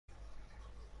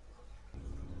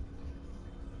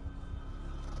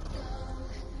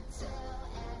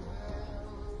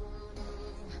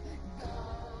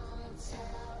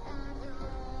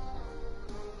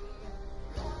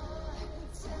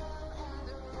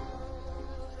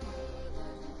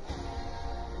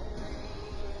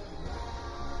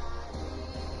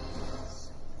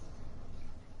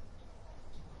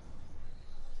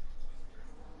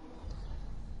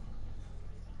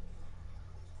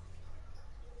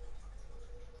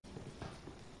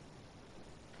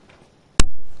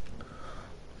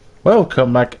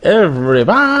Welcome back,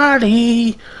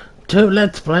 everybody, to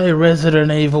Let's Play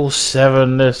Resident Evil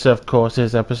 7. This, of course,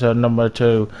 is episode number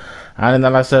 2. And in the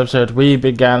last episode, we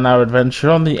began our adventure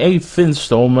on the 8th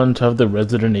installment of the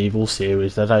Resident Evil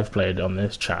series that I've played on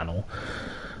this channel.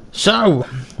 So,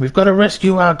 we've got to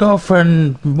rescue our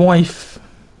girlfriend, wife,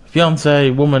 fiance,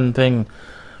 woman thing,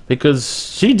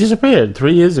 because she disappeared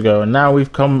 3 years ago, and now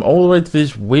we've come all the way to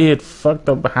this weird, fucked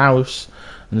up house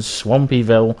in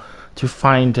Swampyville to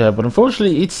find her. But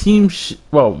unfortunately, it seems,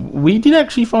 well, we did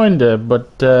actually find her, but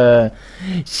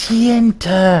she ain't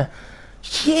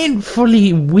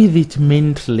fully with it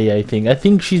mentally. I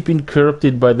think she's been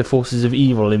corrupted by the forces of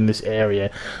evil in this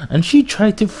area, and she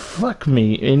tried to fuck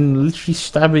me in literally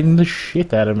stabbing the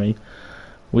shit out of me,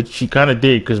 which she kind of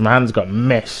did because my hands got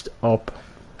messed up.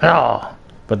 But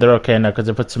they're okay now because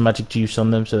I put some magic juice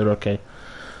on them, so they're okay.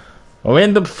 Well, we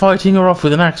end up fighting her off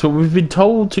with an axe, but we've been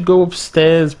told to go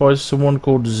upstairs by someone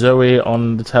called Zoe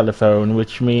on the telephone,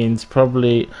 which means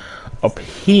probably up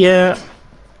here.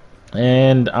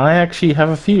 And I actually have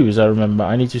a fuse, I remember.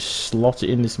 I need to slot it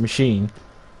in this machine.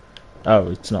 Oh,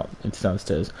 it's not. It's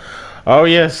downstairs. Oh,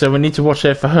 yeah, so we need to watch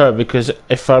out for her, because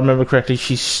if I remember correctly,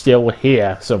 she's still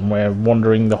here somewhere,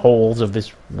 wandering the halls of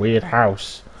this weird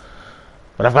house.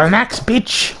 But I've got an axe,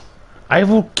 bitch! I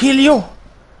will kill you!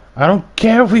 I don't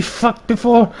care if we fucked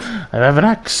before. I have an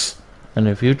axe, and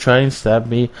if you try and stab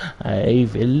me, I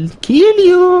will kill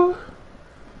you.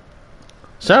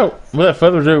 So, without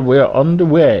further ado, we are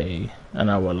underway on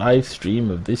our live stream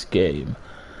of this game.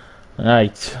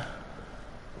 Right.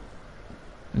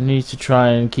 Need to try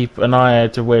and keep an eye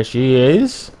out of where she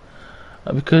is,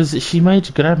 because she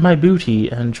might grab my booty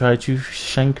and try to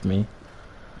shank me.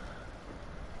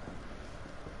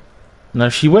 Now,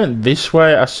 she went this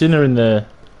way. I seen her in the...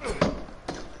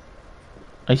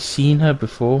 I seen her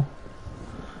before.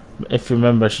 If you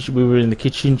remember, we were in the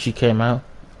kitchen, she came out.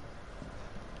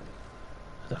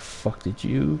 Where the fuck did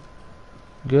you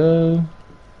go?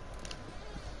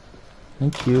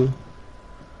 Thank you.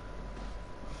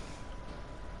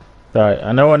 Right,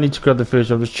 I know I need to grab the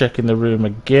fuse. I'm just checking the room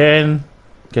again.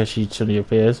 In case she suddenly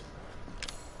appears.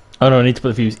 Oh no, I need to put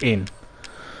the fuse in.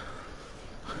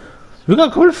 We got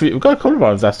a couple of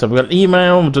items last time. We got an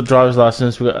email, the driver's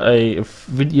license, we got a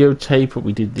videotape, what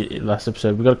we did the last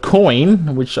episode. We got a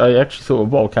coin, which I actually thought were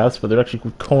bottle caps, but they're actually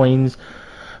called coins.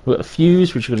 We got a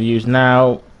fuse, which we're going to use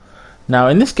now. Now,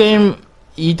 in this game,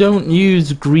 you don't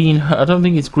use green. I don't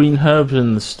think it's green herbs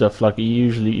and stuff like it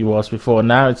usually was before.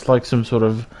 Now it's like some sort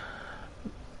of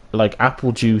like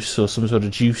apple juice or some sort of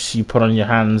juice you put on your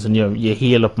hands, and you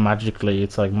heal up magically.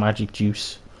 It's like magic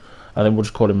juice. I think we'll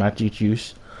just call it magic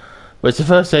juice. But it's a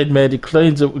first aid med. It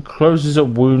closes up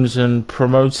wounds and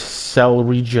promotes cell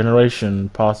regeneration.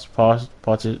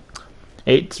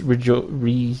 It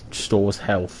restores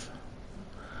health.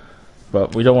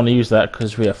 But we don't want to use that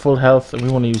because we have full health, and we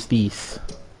want to use these.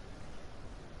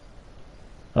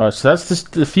 Alright, so that's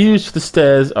the fuse for the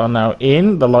stairs are now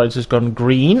in. The lights has gone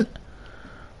green.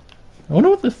 I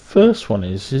wonder what the first one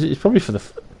is. It's probably for the...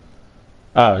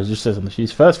 it just says on the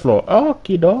fuse. First floor.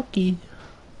 Okie dokie.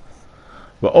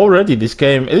 But already this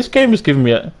game has given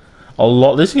me a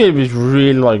lot. This game is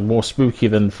really like more spooky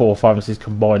than 4, 5, and 6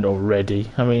 combined already.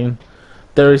 I mean,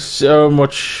 there is so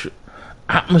much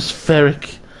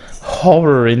atmospheric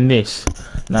horror in this.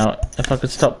 Now, if I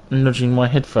could stop nudging my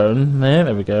headphone,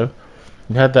 there we go.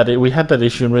 We had that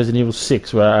issue in Resident Evil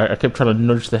 6 where I kept trying to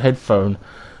nudge the headphone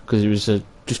because it was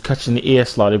just catching the ear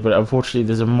slightly. But unfortunately,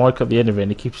 there's a mic at the end of it,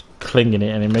 and it keeps clinging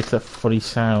it, and it makes that funny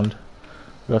sound.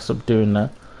 We gotta stop doing that.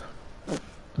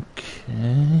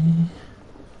 Okay.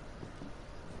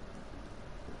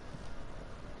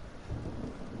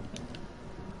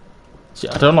 See,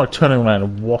 I don't like turning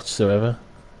around whatsoever.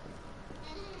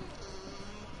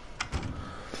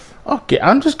 Okay,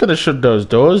 I'm just gonna shut those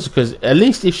doors because at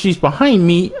least if she's behind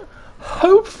me,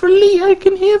 hopefully I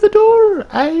can hear the door.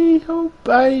 I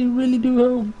really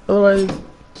do hope.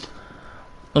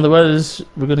 Otherwise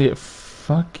we're gonna get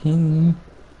fucking...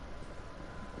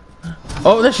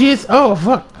 Oh, there she is! Oh,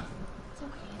 fuck! It's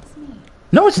okay, it's me.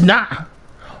 No, it's not!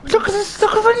 Look at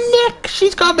her neck!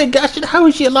 She's got a big gash, and how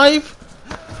is she alive?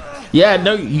 Yeah,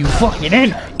 no, you fucking in!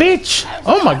 Bitch!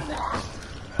 Oh my...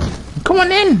 Come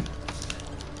on in!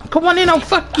 Come on in, I'll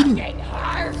fucking...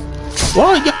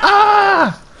 What?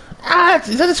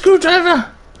 Is that a screwdriver?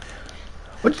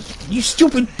 What? You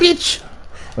stupid bitch!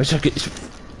 Wait,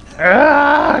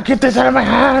 get this out of my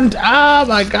hand! Oh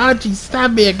my god, she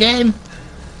stabbed me again!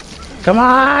 Come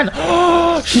on!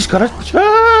 Oh, she's gotta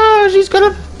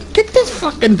get this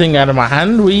fucking thing out of my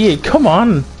hand, will you? Come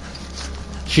on!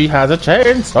 She has a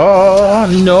chainsaw.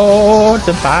 No,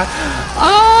 the back.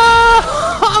 Oh!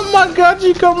 my god,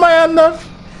 she cut my hand off.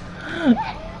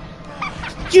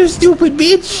 You stupid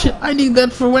bitch! I need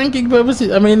that for wanking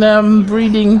purposes. I mean,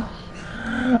 breeding.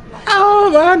 Oh,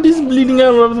 my hand is bleeding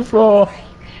all over the floor.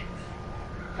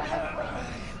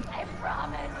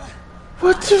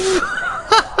 What the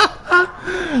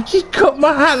She cut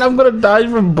my hand. I'm gonna die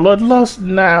from blood loss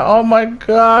now. Oh my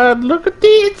god, look at it,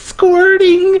 it's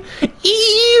squirting.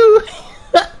 Ew!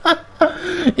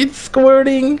 It's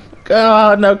squirting.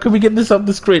 Oh no, can we get this off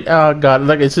the screen? Oh god,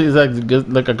 like it's like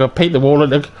I gotta paint the wall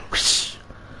and like whoosh,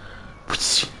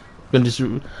 whoosh. I'm gonna just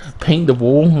paint the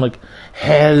wall like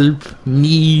help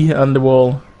me on the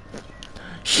wall.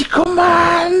 She come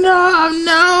on!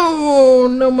 No,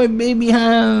 no, my baby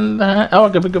hand. Oh, I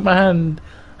can pick up my hand.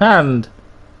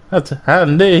 That's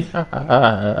handy.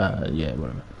 Yeah,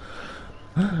 whatever.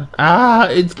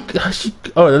 It's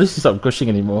oh, at least it's not gushing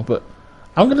anymore. But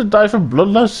I'm gonna die from blood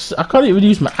loss. I can't even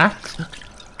use my axe.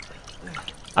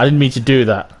 I didn't mean to do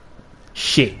that.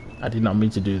 Shit, I did not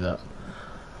mean to do that.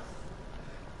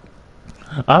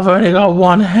 I've only got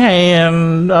one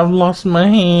hand. I've lost my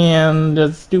hand.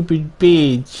 That stupid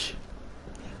bitch.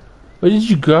 Where did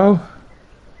you go?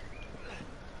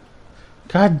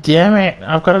 God damn it!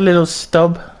 I've got a little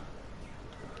stub.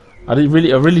 I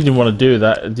really didn't want to do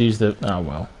that. Use the oh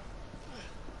well.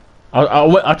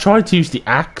 I tried to use the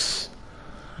axe.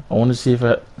 I want to see if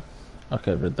I.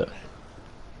 Okay, I read that.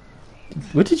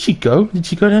 Where did she go? Did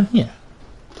she go down here?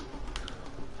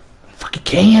 Fucking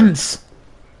cans.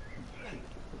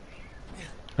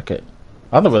 Okay.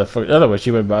 Otherwise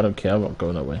she went, but I don't care. I'm not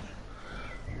going that way.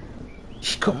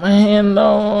 She cut my hand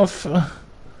off. You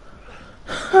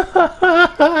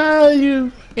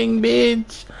fucking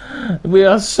bitch. We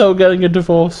are so getting a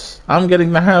divorce. I'm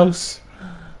getting the house.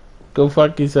 Go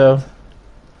fuck yourself.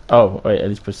 Oh, wait, I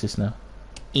just press this now.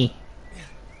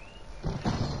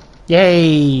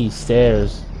 Yay!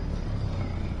 Stairs.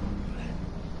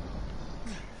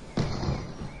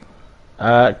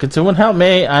 Could someone help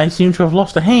me? I seem to have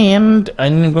lost a hand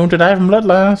and I'm going to die from blood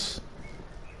loss.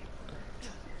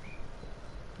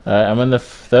 I'm on the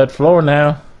 3rd floor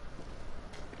now.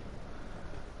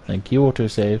 Thank you,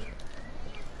 autosave.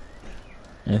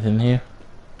 Anything here?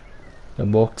 The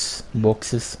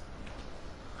boxes.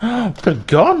 Oh, got a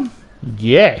gun?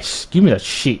 Yes! Give me that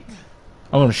shit.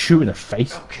 I'm gonna shoot in the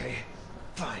face. Okay,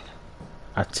 fine.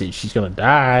 That's it, she's gonna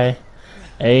die.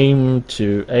 Aim with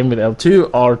L2,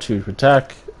 R2 to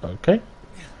attack. Okay.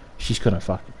 She's gonna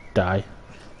fucking die.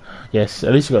 Yes,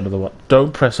 at least you got another one.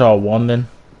 Don't press R1 then.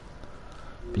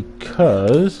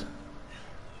 Because...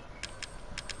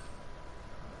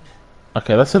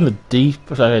 Okay, that's in the D...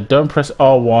 Okay, don't press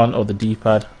R1 or the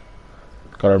D-pad.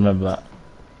 Gotta remember that.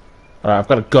 Alright, I've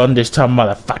got a gun this time,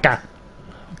 motherfucker.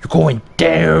 You're going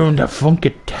down the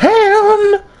funky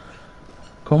town.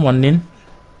 Come on, Nin.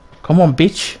 Come on,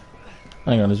 bitch.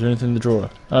 Hang on, is there anything in the drawer?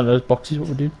 Oh, those boxes, what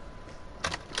we're doing.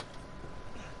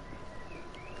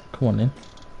 Come on, Nin.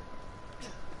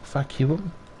 Fuck you up.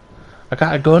 I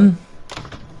got a gun.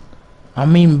 I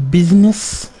mean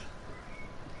business.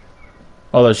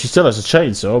 Although she still has a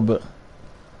chainsaw, but...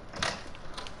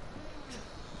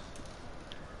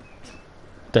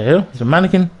 The hell? It's a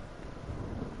mannequin.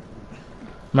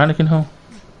 Mannequin hole.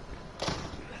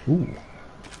 Ooh.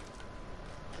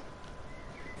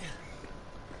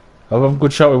 Oh, I'm a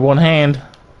good shot with one hand.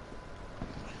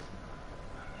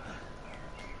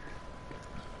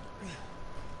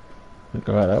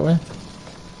 Go out that way.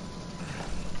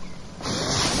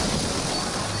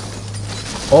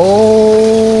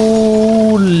 Holy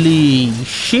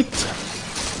shit!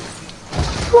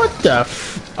 What the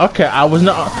f... Okay, I was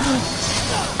not...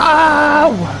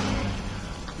 Ow!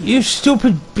 You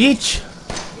stupid bitch!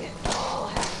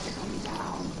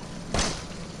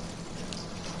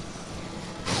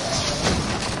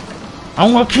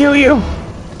 I'm gonna kill you!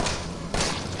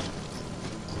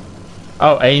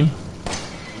 Oh, aim.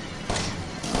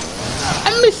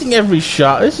 I'm missing every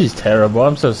shot. This is terrible.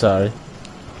 I'm so sorry.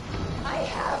 I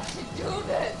have to do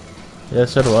this. Yeah,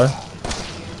 so do I.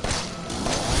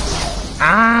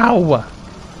 Ow!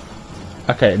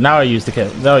 Okay, now I use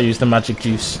the magic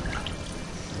juice.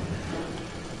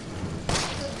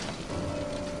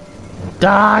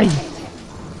 Die!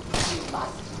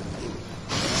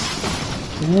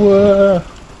 Whoa!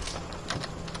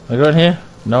 Can I go in here?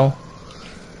 No.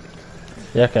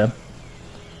 Yeah, I can.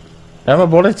 Have my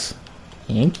bullets.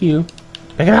 Thank you.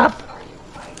 Pick it up!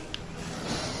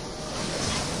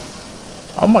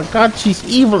 Oh my god, she's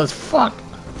evil as fuck!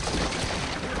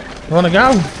 You wanna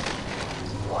go?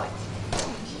 What do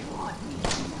you want me to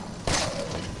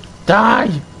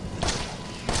Die!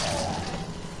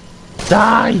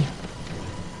 Die!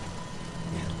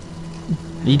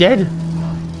 He dead?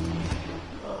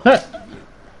 No.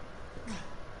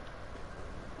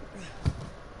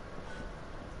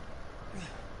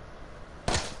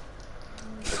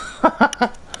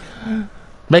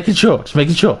 Making sure, just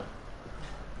making sure.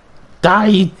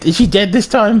 Die! Is she dead this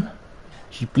time?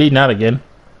 She's bleeding out again.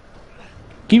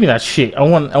 Give me that shit. I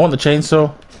want the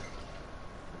chainsaw.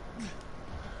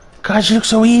 God, she looks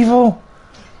so evil.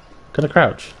 Can I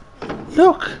crouch?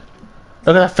 Look!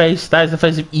 Look at that face. That is the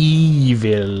face of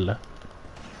evil.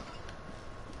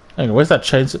 Hang on, where's that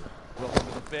chainsaw?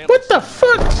 What the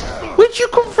fuck? Where'd you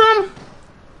come from?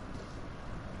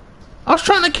 I was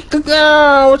trying to kick the...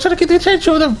 I was trying to kick the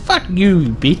chainsaw. The fuck you,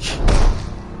 bitch.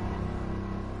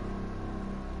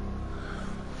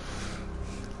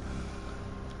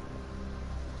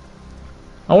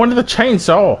 I wanted the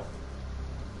chainsaw.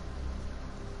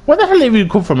 Where the hell did you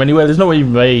come from anyway? There's no way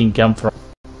you come from.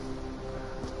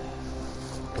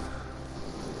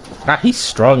 Ah, he's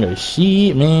strong as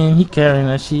shit, man. He carrying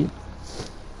that shit.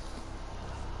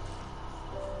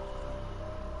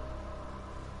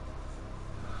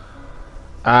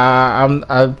 I'm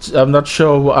not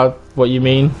sure what you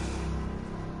mean.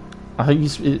 I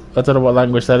think I don't know what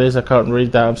language that is. I can't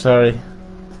read that. I'm sorry. Come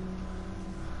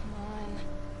on,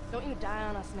 don't you die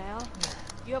on us now.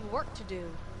 You have work to do.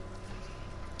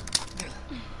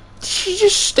 She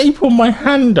just stapled my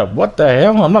hand up. What the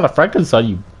hell? I'm not a Frankenstein,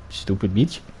 you stupid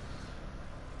bitch.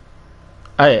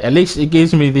 At least it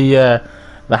gives me the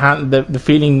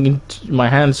feeling in my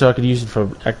hand, so I could use it for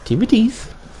activities.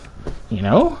 You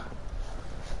know.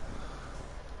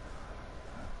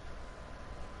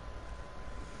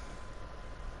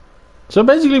 So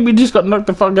basically, we just got knocked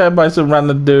the fuck out by some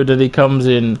random dude that he comes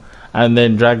in and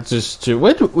then drags us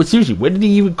to. Seriously, where did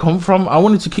he even come from? I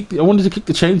wanted to kick the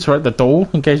chainsaw at the door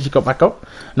in case he got back up.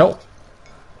 No.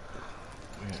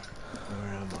 Where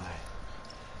am I?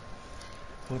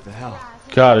 What the hell?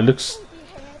 God, it looks.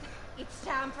 It's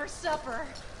time for supper.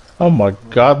 Oh my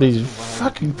God, these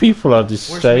fucking people are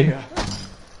just saying.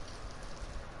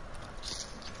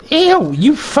 Ew,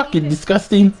 you fucking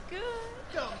disgusting.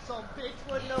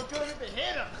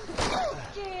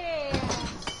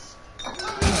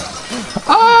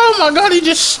 Oh my God, he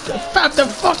just fapped the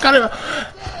fuck out of it.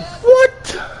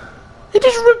 What? He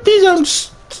just ripped his own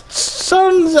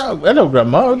son's out. Hello,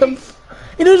 Grandma.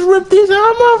 He just ripped his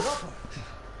arm off.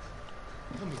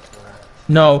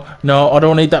 No, I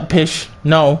don't need that pish.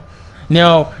 No.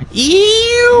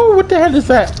 Ew, what the hell is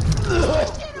that?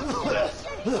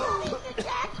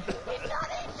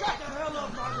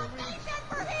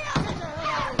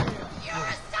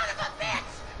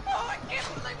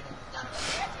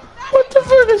 What the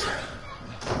fuck is...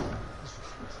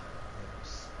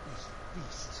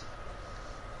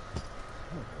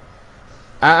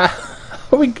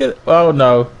 are we good? Oh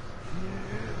no.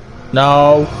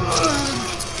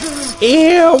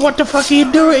 Ew, what the fuck are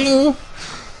you doing?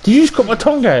 Did you just cut my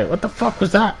tongue out? What the fuck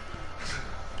was that?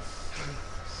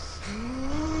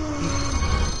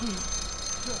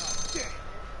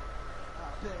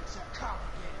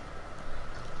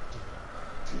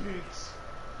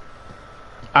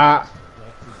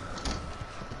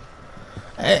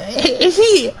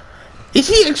 Is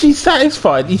he actually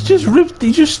satisfied? He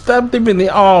just stabbed him in the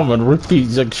arm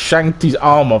and shanked his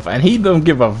arm off, and he don't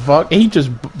give a fuck. He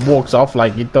just walks off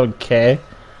like he don't care.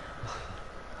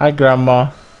 Hi,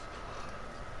 Grandma.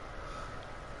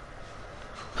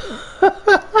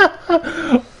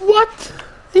 What?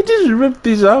 He just ripped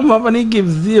his arm off and he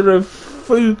gives zero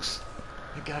fucks.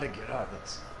 I gotta get up.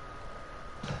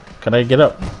 Can I get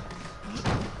up?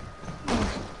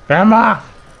 Grandma!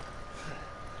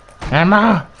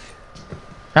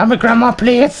 Help me, Grandma,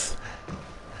 please!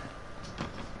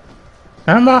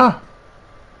 Grandma!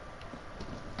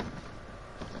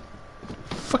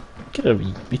 Fuck, get over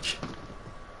here, bitch.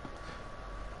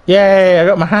 Yay, I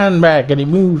got my hand back and he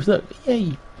moves, look,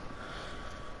 yay.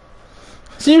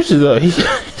 Seriously though,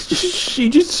 she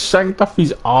just shanked off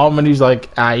his arm and he's like,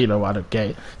 you know, I don't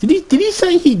care. Did he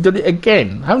say he did it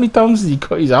again? How many times did he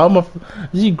cut his arm off?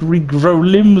 Did he regrow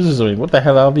limbs or something? What the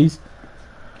hell are these?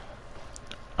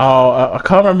 Oh, I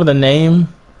can't remember the name.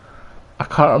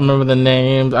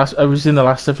 I was in the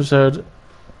last episode.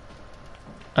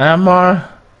 Amar.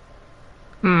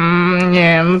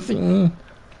 Yeah, nothing.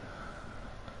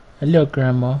 Hello,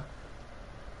 Grandma.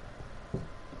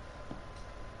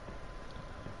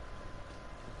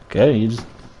 Okay, you just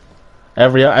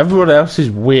everyone else is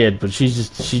weird, but she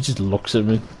just looks at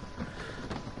me.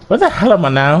 Where the hell am I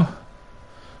now?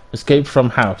 Escape from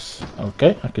house.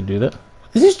 Okay, I can do that.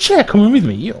 Is this chair coming with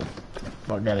me? Yo, get the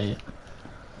fuck out of here.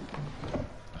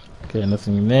 Okay,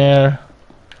 nothing in there.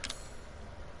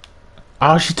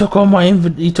 Oh, she took all my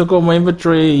he took all my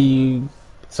inventory, you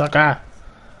sucker.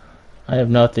 I have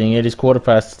nothing. It is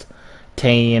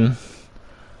 10:15.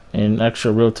 In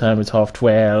actual real time, it's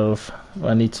 12:30.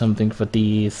 I need something for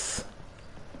these.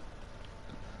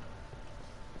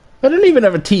 They don't even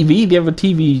have a TV. They have a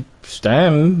TV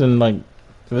stand, and like,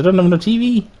 they don't have no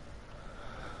TV.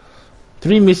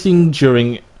 3 missing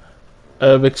during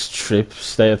Urbex's trip.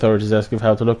 State authorities ask of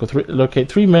how to locate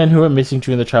 3 men who were missing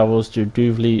during the travels to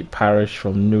Duvley Parish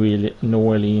from New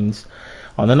Orleans.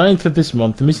 On the 9th of this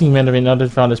month, the missing men have been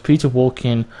identified as Peter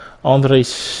Walkin, Andre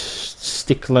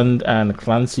Stickland, and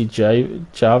Clancy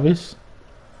Jarvis.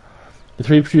 The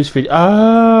 3 produced video.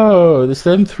 Oh, there's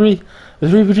them 3. The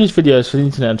 3 produced videos for the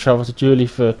internet and travel to Julie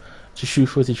to shoot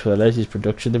footage for the latest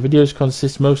production. The videos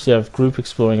consist mostly of group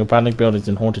exploring abandoned buildings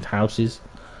and haunted houses.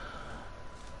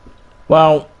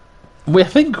 Well, I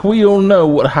think we all know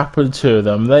what happened to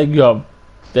them. They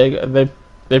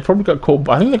probably got caught.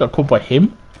 I think they got caught by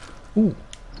him. Ooh.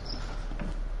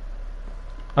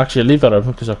 Actually, I'll leave that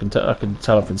open because I can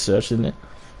tell I've been searching it.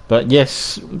 But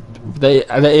yes, they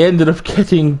ended up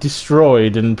getting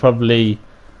destroyed and probably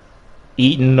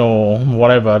eaten or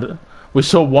whatever. We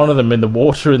saw one of them in the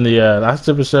water in the last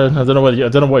episode. I don't know what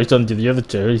he's done to the other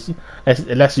 2.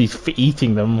 Unless he's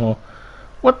eating them or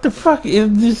what the fuck is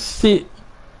this? It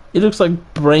looks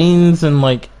like brains and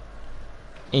like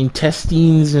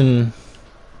intestines and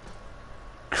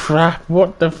crap.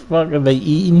 What the fuck are they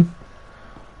eating?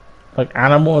 Like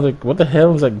animals? Like what the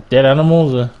hell? Is like dead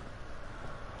animals? Or...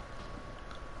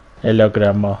 Hello,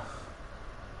 Grandma. Are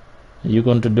you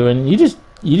going to do anything?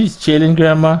 You just chilling,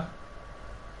 Grandma?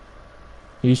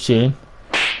 You chilling?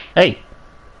 Hey!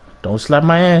 Don't slap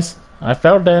my ass. I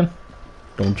fell down.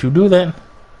 Don't you do that.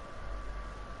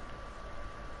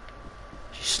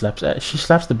 She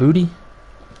slaps the booty.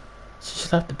 She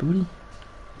slapped the booty.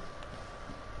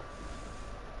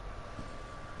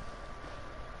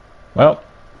 Well,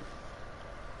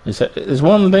 there's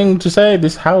one thing to say.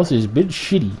 This house is a bit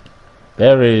shitty.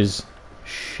 There is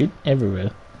shit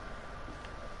everywhere.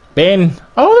 Ben.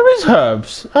 Oh, there is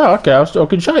herbs. Oh, okay. I was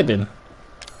talking shite then.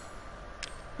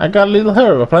 I got a little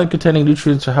herb. A plant containing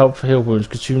nutrients to help heal wounds.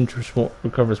 Consumed to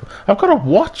recover. I've got a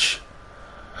watch.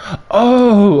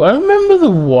 Oh, I remember the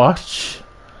watch.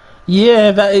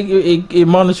 Yeah, that it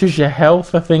monitors your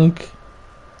health. I think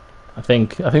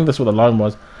that's what the line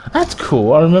was. That's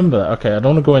cool. I remember that. Okay, I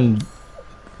don't want to go in.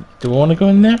 Do I want to go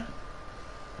in there?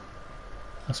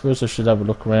 I suppose I should have a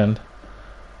look around.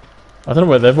 I don't know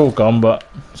where they've all gone, but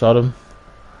Sodom.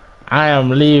 I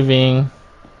am leaving.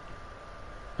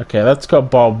 Okay, that's got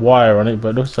barbed wire on it, but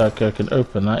it looks like I can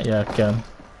open that. Yeah, I can.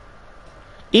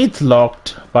 It's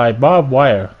locked by barbed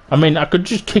wire. I mean, I could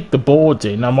just kick the boards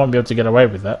in. I might be able to get away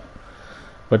with that.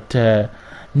 But,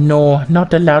 no,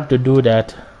 not allowed to do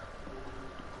that.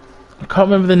 I can't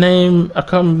remember the name. I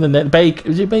can't remember the name.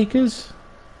 Is it Baker's?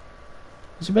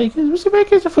 Is it Baker's? Was it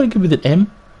Baker's? I thought it could be with an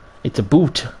M. It's a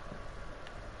boot.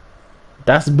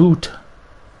 That's boot.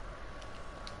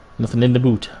 Nothing in the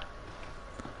boot.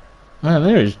 Man,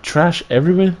 there is trash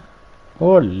everywhere.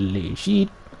 Holy shit.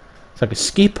 It's like a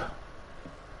skip.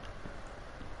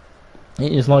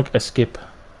 It is like a skip.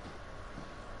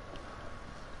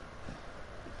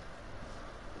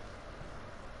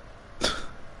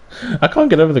 I can't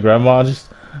get over the grandma.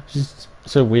 Just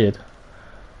so weird.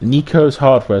 Nico's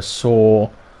Hardware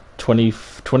saw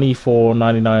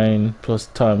 $24.99 plus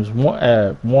times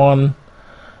one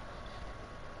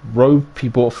rope. He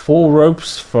bought 4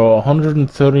 ropes for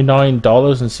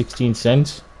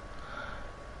 $139.16.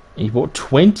 He bought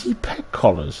 20 pet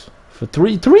collars for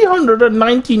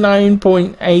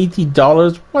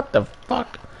 $399.80. What the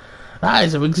fuck? That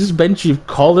is expensive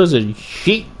collars and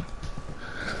shit.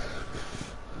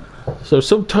 So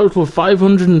subtotal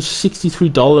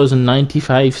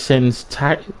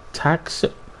 $563.95 tax.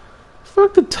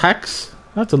 Fuck the tax.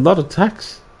 That's a lot of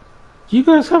tax. Do you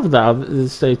guys have that in the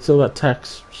States? All that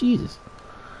tax. Jesus.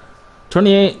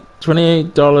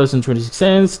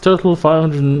 $28.26. Total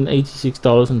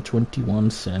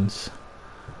 $586.21.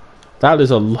 That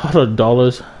is a lot of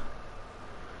dollars.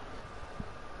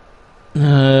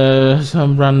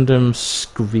 Some random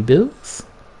scribbles.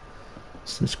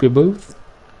 Some scribbles.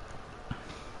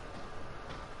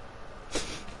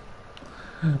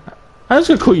 I'm just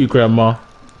gonna call you Grandma,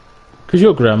 cause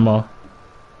you're Grandma.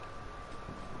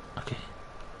 Okay.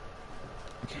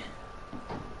 Okay.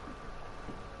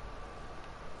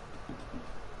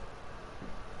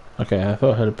 Okay, I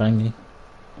thought I heard a banging.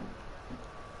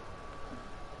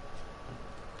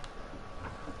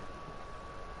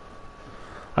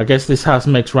 I guess this house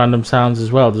makes random sounds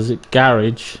as well. Does it?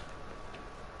 Garage.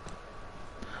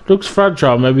 Looks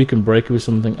fragile. Maybe we can break it with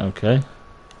something. Okay.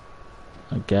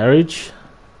 A garage.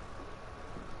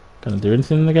 Can I do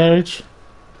anything in the garage?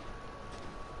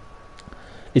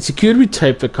 It's secured with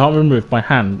tape that can't be removed by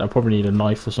hand. I probably need a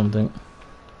knife or something.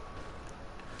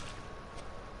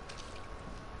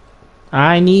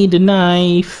 I need a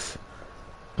knife.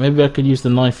 Maybe I could use the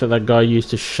knife that guy used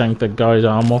to shank that guy's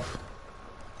arm off.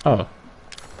 Oh.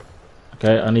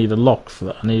 Okay, I need a lock for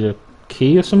that. I need a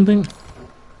key or something?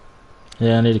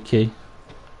 Yeah, I need a key.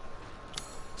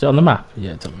 Is it on the map?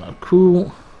 Yeah, it's on the map.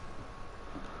 Cool.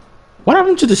 What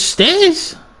happened to the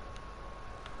stairs?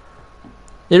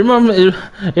 It reminds me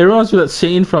of that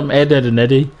scene from Ed, Ed and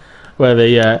Eddie, where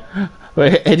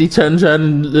where Eddie turns around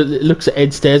and looks at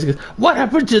Ed's stairs and goes, "What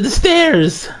happened to the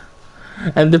stairs?"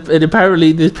 And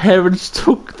apparently the parents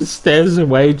took the stairs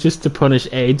away just to punish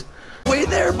Ed. Wait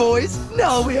there, boys.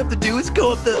 Now all we have to do is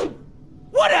go up the...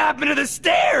 What happened to the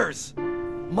stairs?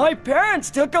 My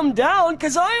parents took them down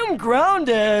because I am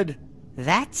grounded.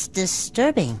 That's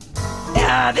disturbing.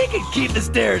 Yeah, they can keep the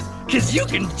stairs because you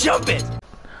can jump it.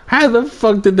 How the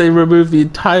fuck did they remove the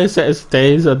entire set of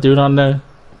stairs? I do not know.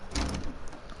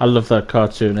 I love that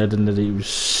cartoon, Ed and Eddie. It was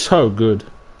so good.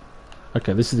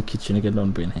 Okay, this is the kitchen again.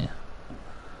 Don't be in here.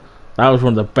 That was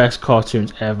one of the best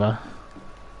cartoons ever.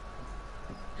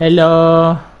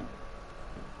 Hello?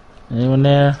 Anyone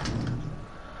there?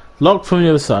 Locked from the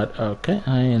other side. Okay,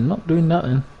 I am not doing that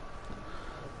then.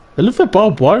 They look like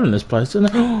barbed wire in this place, don't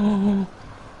they?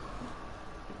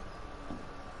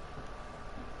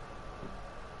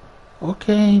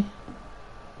 Okay.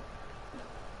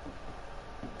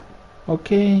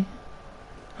 Okay.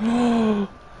 I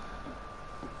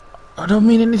don't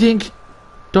mean anything.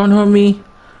 Don't hurt me.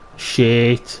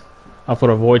 Shit. I've got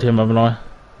to avoid him, haven't I?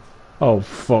 Oh,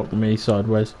 fuck me,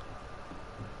 sideways.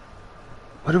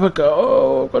 Where do I go?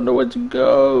 Oh, I don't know where to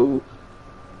go.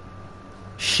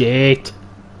 Shit.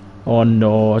 Oh,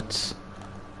 no.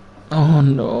 Oh,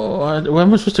 no. Where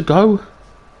am I supposed to go?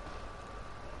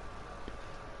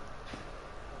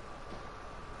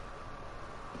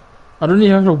 I don't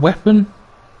even have a weapon.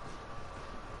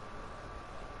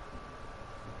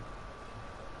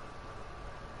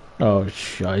 Oh,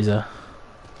 shiza.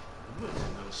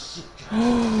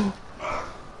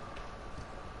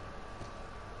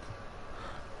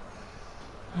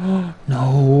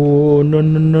 No, no,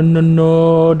 no, no, no,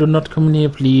 no. Do not come in here,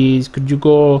 please. Could you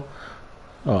go?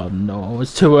 Oh, no.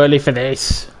 It's too early for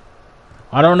this.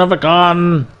 I don't have a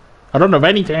gun. I don't have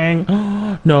anything.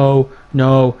 No,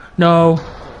 no, no.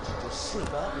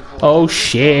 Oh,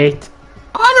 shit.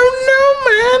 I don't know,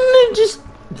 man. It just...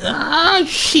 Ah,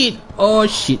 shit. Oh,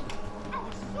 shit.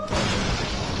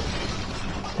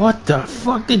 What the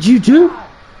fuck did you do?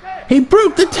 He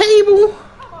broke the table.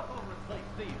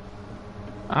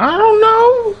 I don't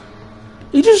know.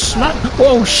 He just smacked...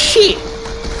 Oh, shit.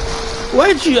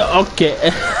 Where'd you... Okay.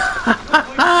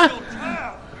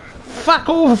 Fuck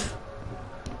off.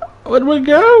 Where'd we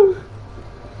go?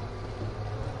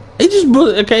 He just...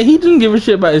 Okay, he didn't give a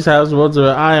shit about his house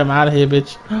whatsoever. I am out of here,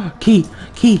 bitch. Key.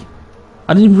 Key.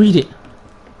 I didn't read it.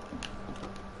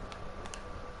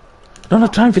 Don't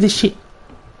have time for this shit.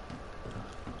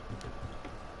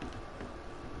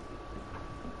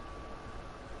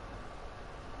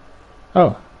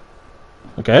 Oh.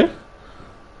 Okay.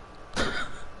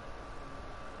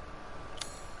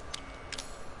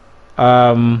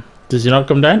 Does he not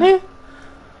come down here?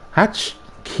 Hatch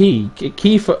key.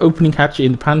 Key for opening hatch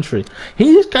in the pantry.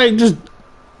 This guy just...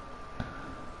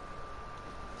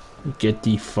 Get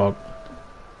the fuck.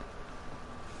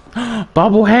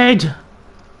 Bobblehead!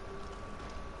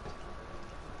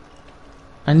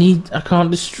 I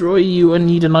can't destroy you. I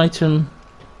need an item.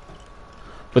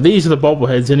 But these are the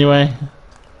bobbleheads anyway.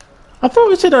 I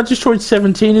thought I said I destroyed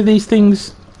 17 of these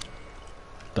things.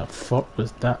 The fuck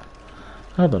was that?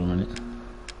 Hold on a minute.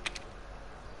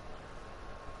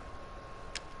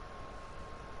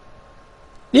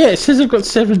 Yeah, it says I've got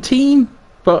 17,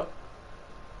 but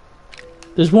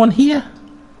there's one here.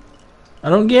 I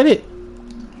don't get it.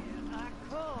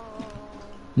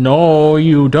 No,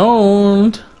 you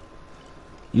don't.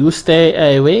 You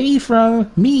stay away from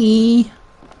me.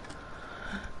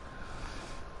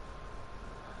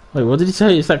 Wait, what did he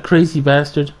say? It's that crazy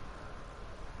bastard.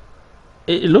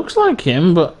 It looks like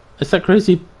him, but it's that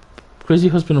crazy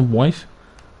husband and wife.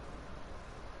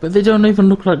 But they don't even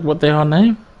look like what they are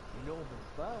now.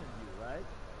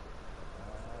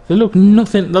 They look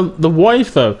nothing. The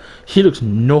wife though, she looks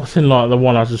nothing like the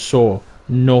one I just saw.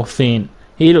 Nothing.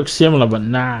 He looks similar, but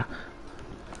nah.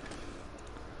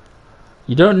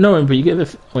 You don't know him, but you get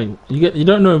the you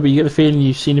don't know him, but you get the feeling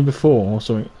you've seen him before or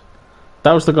something.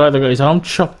 That was the guy that got his arm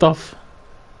chopped off.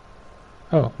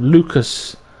 Oh,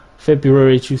 Lucas,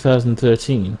 February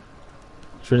 2013.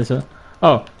 Is there anything?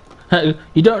 Oh,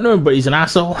 you don't know him, but he's an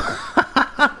asshole.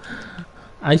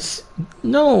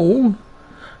 No.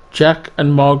 Jack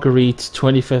and Marguerite's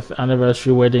 25th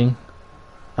anniversary wedding.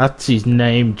 That's his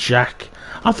name, Jack.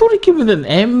 I thought he came with an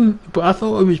M, but I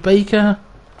thought it was Baker.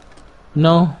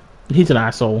 No, he's an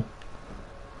asshole.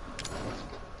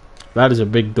 That is a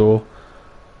big door.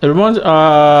 It reminds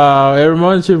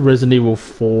me of Resident Evil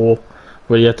 4,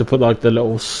 where you have to put like the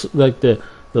little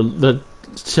the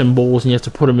symbols, and you have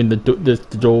to put them in the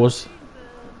doors.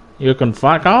 You can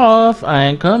fuck off. I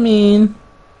ain't coming.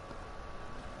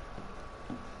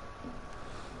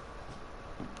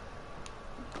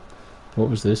 What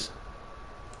was this?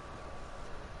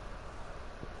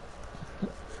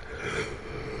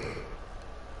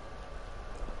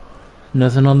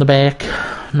 Nothing on the back.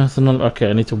 Nothing on. Okay,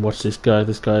 I need to watch this guy.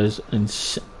 This guy is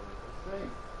insane.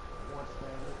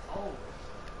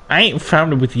 I ain't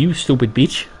family with you, stupid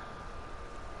bitch.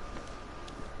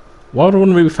 Why would I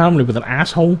want to be family with an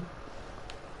asshole?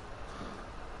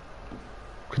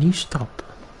 Can you stop?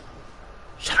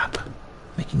 Shut up.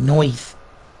 Making noise.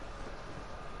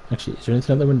 Actually, is there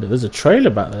anything out the window? There's a trailer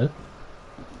back there.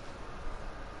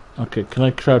 Okay, can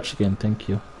I crouch again? Thank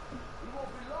you.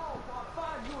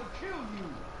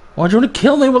 Why do you want to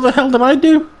kill me? What the hell did I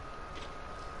do?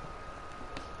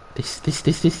 This.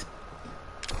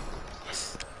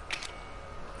 Yes.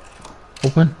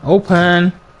 Open.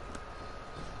 Open.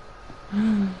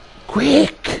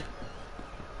 Quick.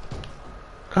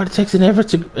 God, it takes an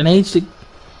age to...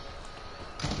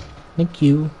 Thank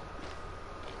you.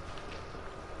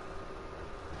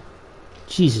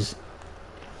 Jesus.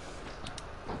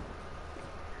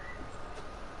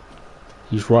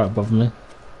 He's right above me.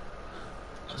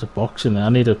 There's a box in there. I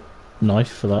need a knife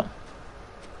for that.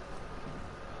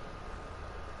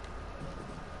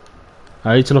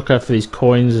 I need to look out for these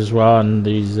coins as well, and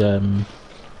these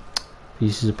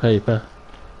pieces of paper.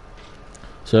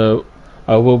 So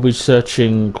I will be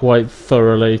searching quite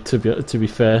thoroughly. To be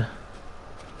fair,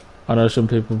 I know some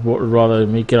people would rather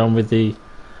me get on with the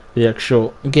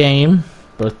actual game,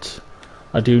 but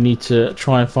I do need to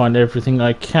try and find everything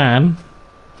I can,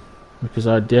 because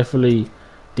I definitely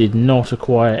did not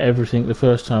acquire everything the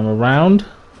first time around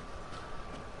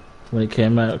when it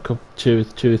came out a couple, two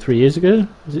or 3 years ago.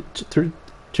 Is it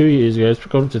 2 years ago? It's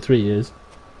gone up to 3 years,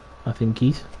 I think.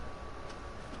 He's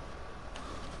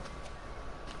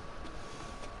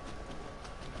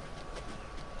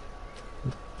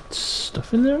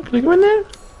stuff in there. Can I go in there?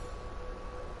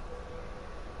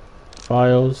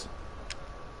 Files.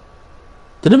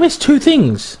 Did I miss 2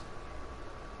 things?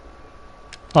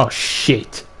 Oh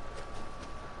shit.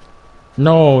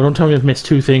 No, don't tell me I've missed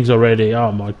 2 things already.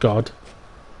 Oh my god.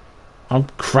 I'm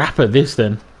crap at this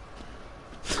then.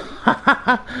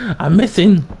 I'm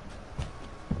missing.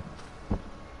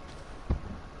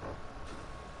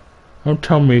 Don't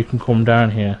tell me you can come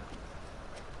down here.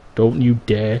 Don't you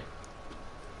dare.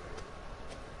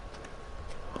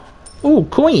 Oh,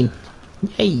 coin.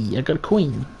 Yay, I got a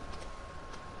coin.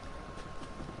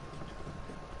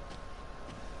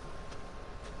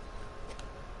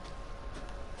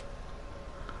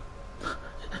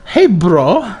 Hey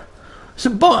bro, it's a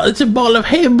bottle of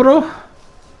hey bro.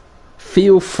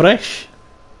 Feel fresh,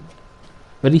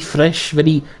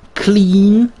 very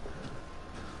clean,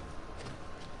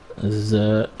 as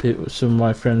some of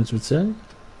my friends would say.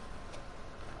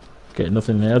 Okay,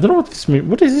 nothing there. I don't know what this means.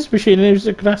 What is this machine? Is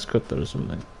it a grass cutter or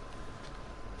something?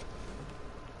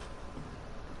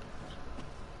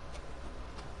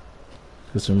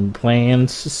 Got some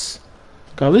plants.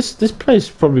 God, this place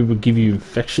probably would give you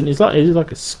infection. Is it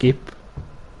like a skip?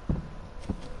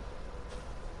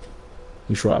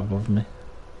 He's right above me.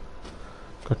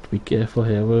 Got to be careful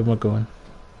here. Where am I going?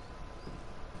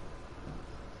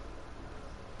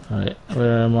 Alright,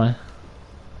 where am I?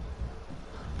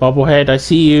 Bobblehead, I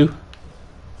see you.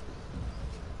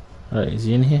 Alright, is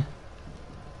he in here?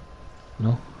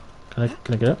 No. Can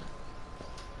I get up?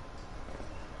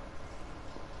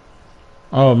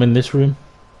 Oh, I'm in this room.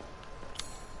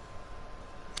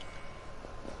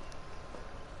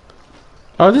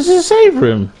 Oh, this is a save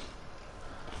room.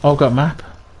 Oh, got a map.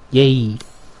 Yay.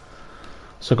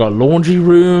 So I got laundry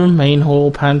room, main hall,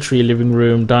 pantry, living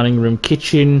room, dining room,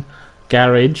 kitchen,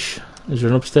 garage. Is there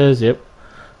an upstairs? Yep.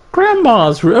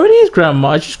 Grandma's room. Oh, it is grandma.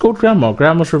 I just called grandma.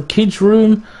 Grandma's room, kids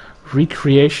room,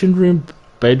 recreation room,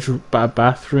 bedroom,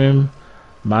 bathroom,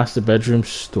 master bedroom,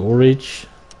 storage.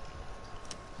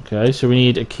 Okay, so we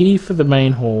need a key for the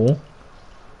main hall,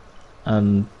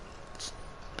 and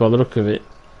by the look of it,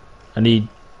 I need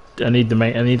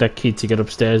that key to get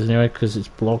upstairs anyway, because it's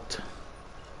blocked.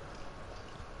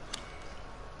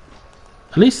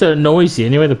 At least they're noisy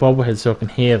anyway, the bobbleheads, so I can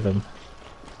hear them.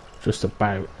 Just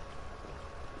about.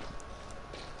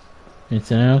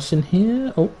 Anything else in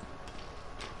here? Oh.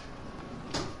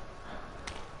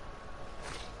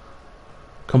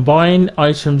 Combine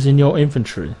items in your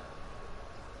inventory.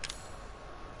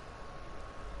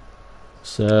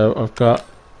 So I've got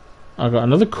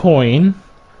another coin.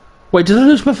 Wait, did I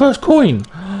lose my first coin?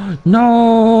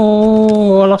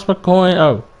 No, I lost my coin.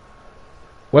 Oh.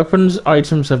 Weapons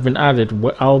items have been added.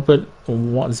 Albert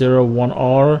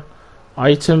 101R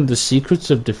item, the secrets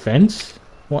of defense.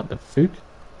 What the fuck?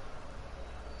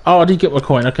 Oh, I did get my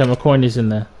coin. Okay, my coin is in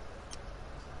there.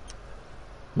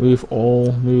 Move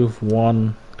all, move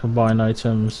one, combine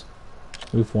items,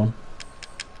 move one.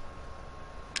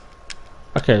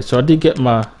 Okay, so I did get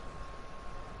my.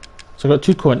 So I got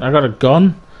 2 coins. I got a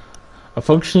gun, a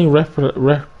functioning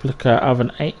replica of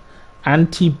an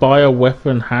anti-bio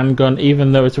weapon handgun.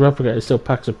 Even though it's a replica, it still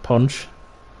packs a punch.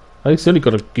 I think it's only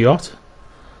got a got.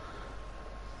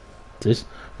 This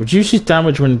reduces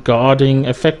damage when guarding.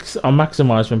 Effects are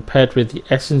maximized when paired with the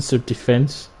essence of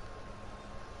defense.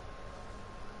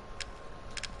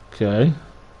 Okay.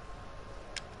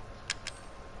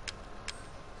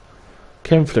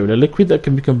 Chem fluid, a liquid that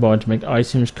can be combined to make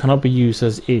items, cannot be used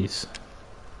as is.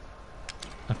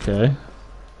 Okay.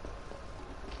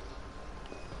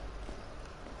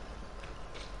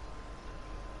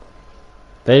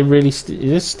 They really is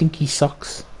this stinky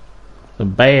socks? The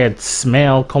bad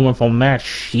smell coming from that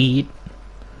shit.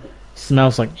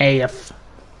 Smells like AF.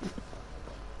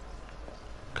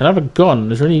 Can I have a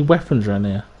gun? Is there any weapons around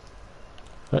here?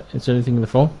 Is there anything in the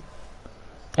phone?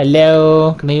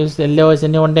 Hello? Can I use the hello? Is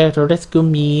anyone there to rescue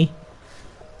me?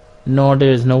 No,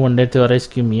 there is no one there to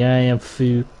rescue me. I am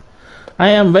food. I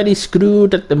am very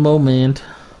screwed at the moment.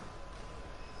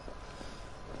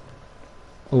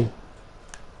 Oh.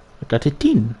 I got a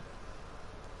tin.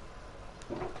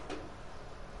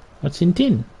 What's in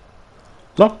tin?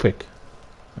 Lockpick.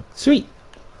 Sweet.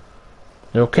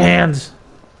 No cans.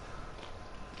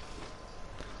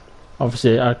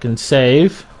 Obviously I can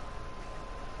save.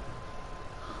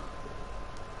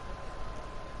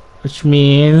 Which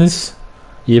means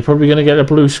you're probably going to get a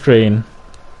blue screen.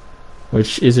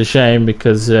 Which is a shame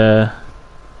because it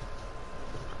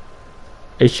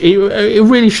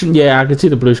really shouldn't. Yeah, I can see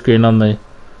the blue screen on the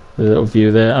little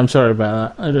view there. I'm sorry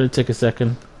about that. It'll take a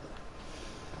second.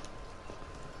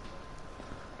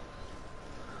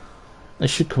 It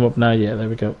should come up now. Yeah, there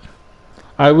we go.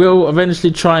 I will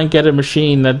eventually try and get a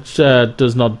machine that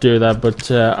does not do that,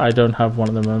 but I don't have one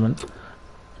at the moment.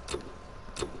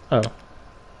 Oh.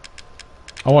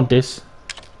 I want this.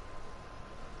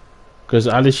 Because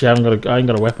at least I ain't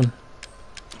got a weapon.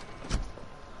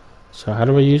 So how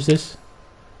do I use this?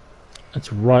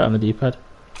 It's right on the D-pad.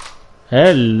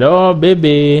 Hello,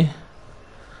 baby.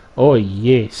 Oh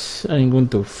yes, I'm going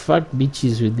to fuck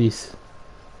bitches with this.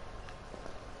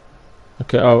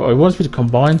 Okay. Oh, it wants me to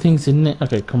combine things, isn't it?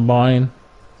 Okay, combine.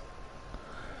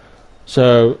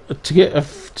 So to get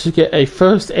a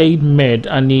first aid med,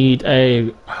 I need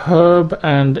a herb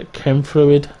and chem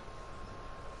fluid.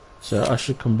 So I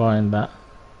should combine that.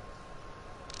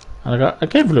 And I got a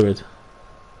chem fluid.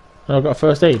 And I got a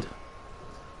first aid.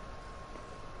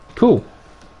 Cool.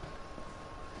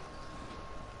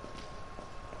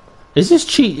 Is this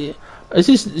cheat? Is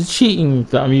this cheating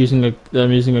that I'm using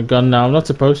a gun now? I'm not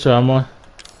supposed to, am I?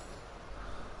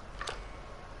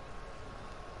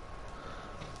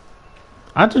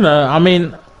 I don't know. I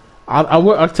mean,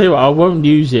 I'll tell you what. I won't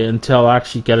use it until I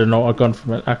actually get a gun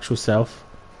from an actual self.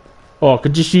 Or I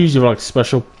could just use it for like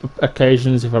special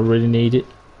occasions if I really need it.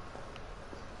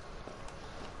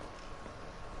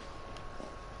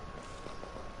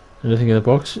 Anything in the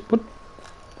box? What?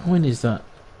 When is that?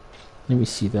 Let me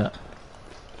see that.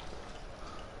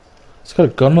 It's got a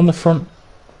gun on the front.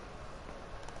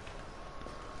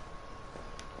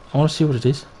 I want to see what it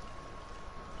is.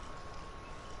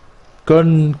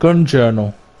 Gun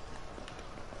journal.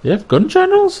 You have gun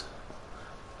journals?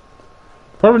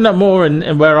 Probably not more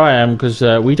in where I am, because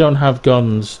we don't have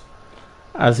guns.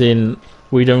 As in,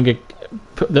 we don't get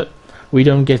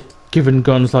given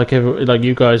guns like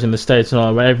you guys in the States and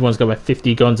all, where everyone's got about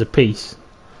 50 guns apiece.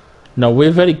 No,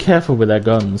 we're very careful with our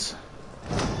guns.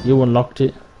 You unlocked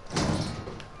it.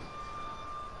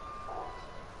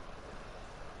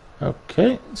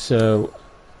 Okay, so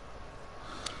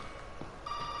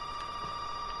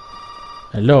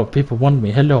hello, people want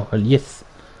me. Hello, yes,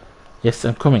 yes,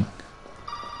 I'm coming.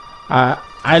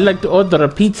 I'd like to order a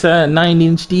pizza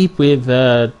 9-inch deep with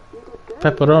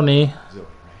pepperoni.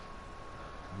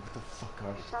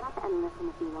 Shut up and listen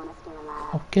if you want to stay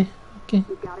alive. Okay, okay.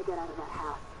 You gotta get out of that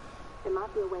house. It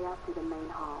might be a way out through the main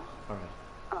hall. Alright.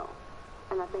 Oh,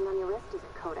 and that thing on your wrist is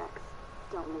a codex.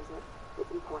 Don't lose it.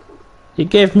 It's important. He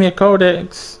gave me a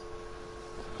codex.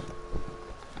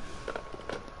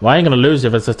 Well, I ain't gonna lose it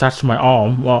if it's attached to my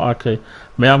arm. Well, okay.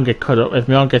 My arm get cut off. If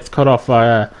my arm gets cut off,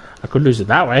 I could lose it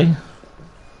that way.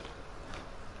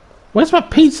 Where's my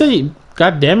pizza?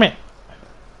 God damn it.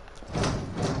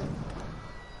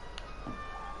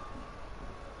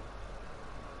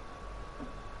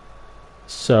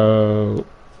 So,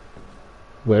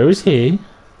 where is he?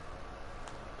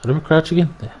 How do we crouch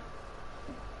again? There.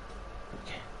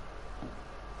 Okay.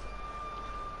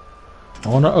 I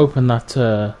want to open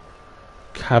that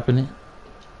cabinet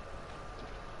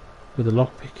with a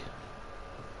lockpick.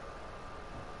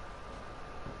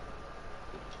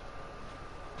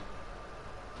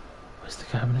 Where's the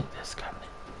cabinet? There's the cabinet.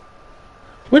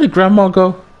 Where did Grandma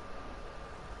go?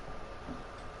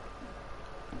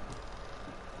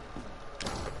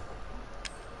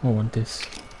 I want this.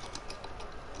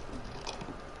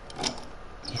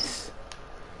 Yes.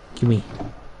 Gimme.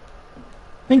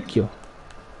 Thank you.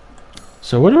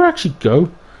 So where do I actually go?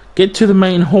 Get to the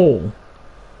main hall.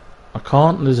 I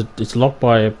can't. It's locked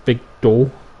by a big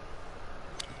door.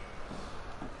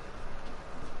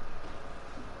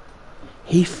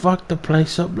 He fucked the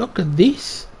place up. Look at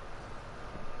this.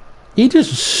 He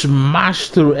just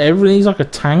smashed through everything. He's like a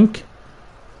tank.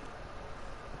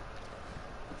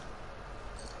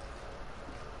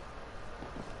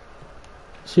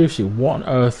 Seriously, what on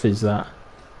earth is that?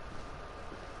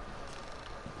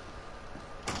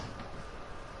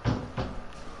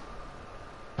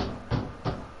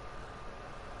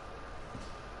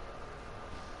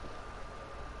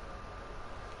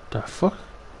 The fuck?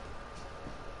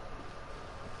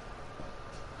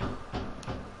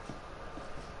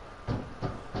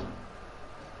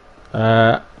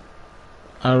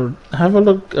 I'll have a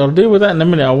look. I'll deal with that in a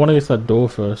minute. I want to get to that door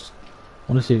first.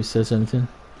 I want to see if it says anything.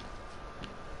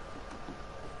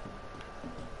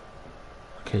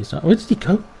 Okay, it's not. Where did he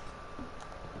go?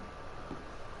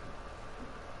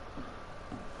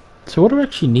 So what do I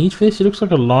actually need for this? He looks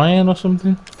like a lion or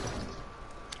something.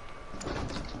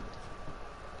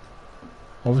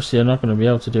 Obviously, I'm not going to be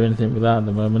able to do anything with that at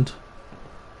the moment.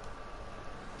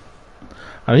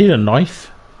 I need a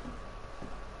knife.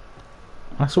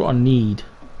 That's what I need.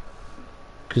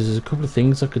 Because there's a couple of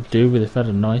things I could do with if I had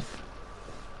a knife.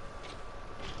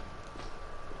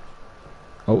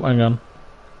 Oh, hang on.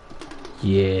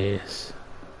 Yes.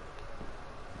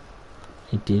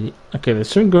 He did it. Okay, there's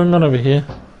something going on over here.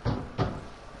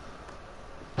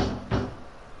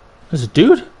 There's a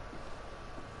dude?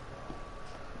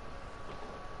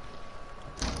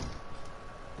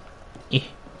 Eh.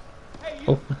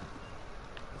 Open.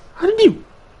 How did you?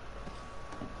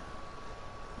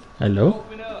 Hello?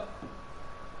 Open up.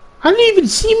 How did you even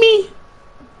see me?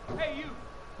 Hey, you.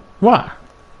 What?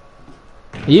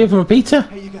 Are you here for a pizza?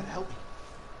 Hey, you gotta help me.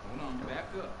 Hold on, back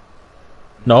up.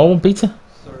 No, I want pizza.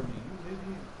 Sir, do you live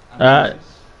here? I mean, this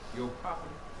your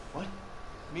property? What?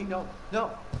 Me? No.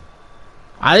 No.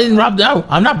 I didn't rob. No,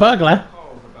 I'm not burglar.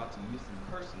 Calls about some missing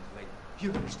persons lately. You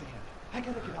don't understand. I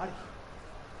gotta get out of here.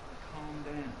 Calm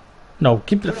down. No,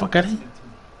 keep the They're fuck not out of here. listening to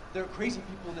me. There are crazy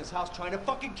people in this house trying to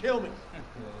fucking kill me.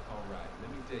 Well, all right. Let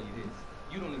me tell you this.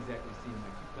 You don't exactly seem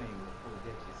like you're playing with a full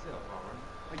deck yourself, all right?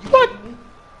 Are you What? kidding me?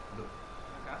 Look,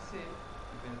 like I said,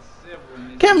 you've been several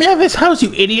missing. Get me out of this house,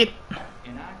 you idiot.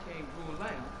 And I can't rule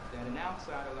out that an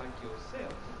outsider like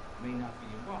yourself may not be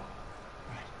involved.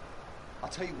 Right. I'll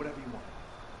tell you whatever you want.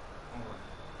 All right.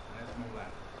 That's no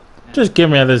lie. Now, Just get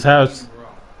me out of this house. we're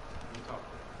off. We'll talk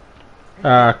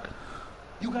later.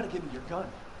 You gotta give me your gun.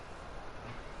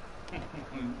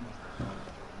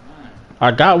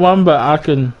 I got one, but I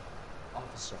can.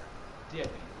 Officer.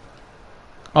 Deputy.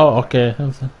 Oh, okay.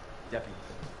 Deputy. But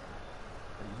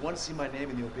you want to see my name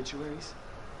in the obituaries?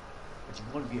 But you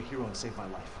want to be a hero and save my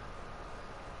life?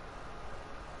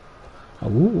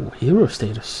 Ooh, hero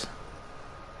status.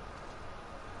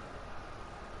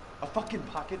 A fucking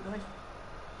pocket knife?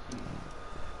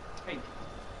 Take it.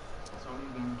 That's all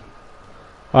you're gonna get.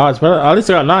 Oh, it's better. At least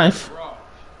I got a knife. Garage.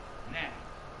 Now.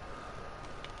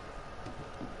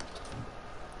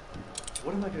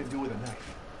 What am I gonna do with a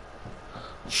knife?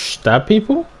 Stab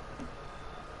people?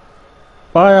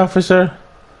 Bye, officer.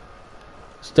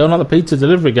 Still not the pizza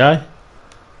delivery guy.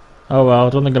 Oh well, I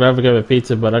don't think I'll ever get a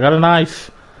pizza, but I got a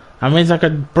knife. That means I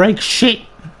could break shit.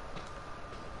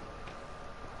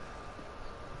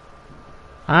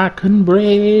 I can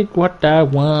break what I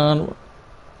want.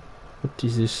 What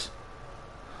is this?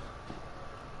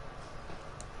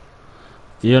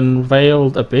 The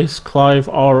Unveiled Abyss, Clive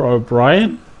R.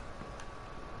 O'Brien.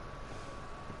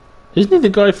 Isn't he the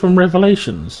guy from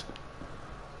Revelations?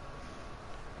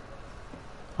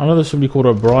 I know there's somebody called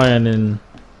O'Brien in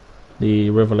the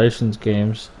Revelations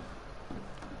games.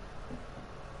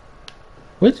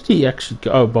 Where did he actually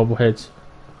go? Oh, bobbleheads.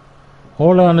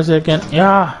 Hold on a second.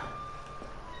 Yeah.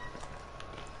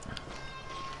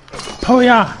 Oh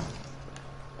yeah.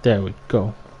 There we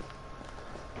go.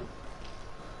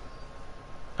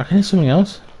 I can hear something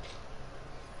else.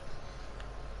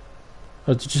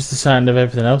 Oh, it's just the sound of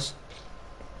everything else.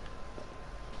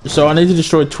 So I need to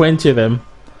destroy 20 of them.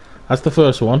 That's the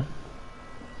first one.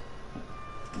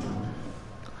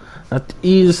 That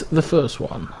is the first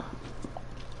one.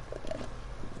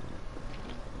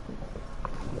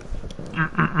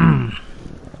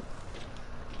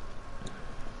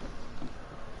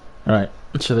 Alright,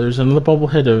 so there's another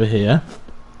bobblehead over here.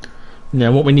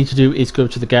 Now what we need to do is go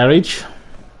to the garage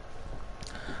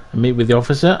and meet with the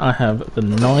officer. I have the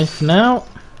knife now,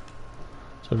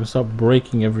 so I can start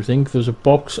breaking everything. There's a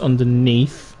box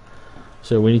underneath,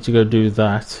 so we need to go do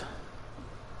that.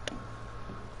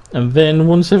 And then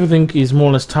once everything is more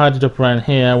or less tidied up around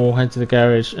here, we'll head to the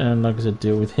garage and, like I said,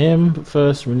 deal with him. But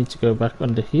first we need to go back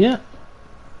under here.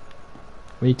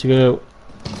 We need to go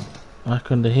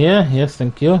back under here. Yes,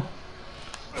 thank you.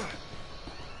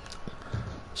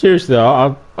 Seriously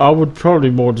though, I would probably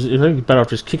more just, I think it's better off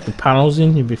just kick the panels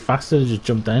in. You'd be faster to just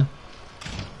jump down.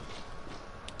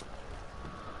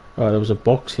 Oh, there was a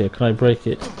box here. Can I break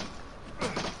it?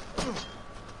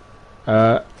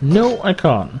 No, I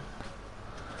can't.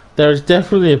 There is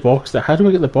definitely a box there. How do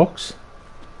I get the box?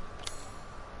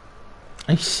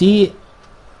 I see it.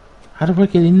 How do I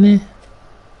get in there?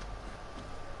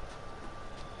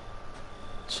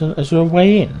 So, is there a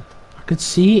way in? I can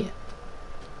see it.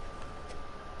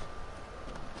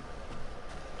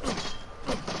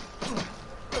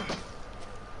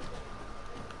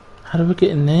 How do I get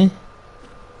in there?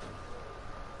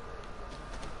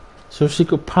 So a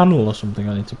secret panel or something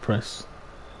I need to press,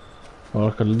 or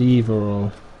like a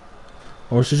lever,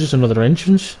 or is it just another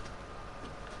entrance?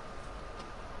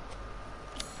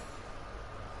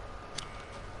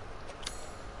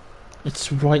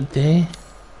 It's right there.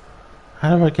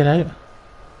 How do I get out?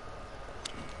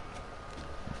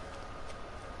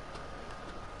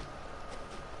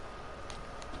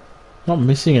 Not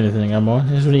missing anything, am I?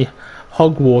 There's really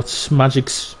Hogwarts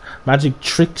magic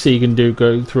tricks that you can do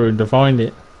going through and to find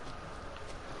it.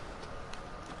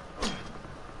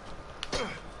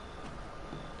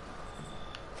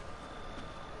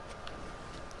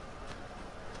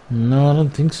 No, I don't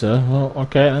think so. Well,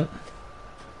 okay then.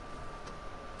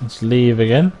 Let's leave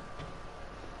again.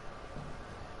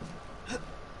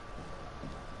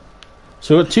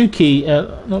 So we've got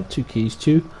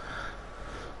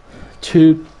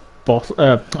two bottle.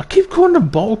 I keep calling them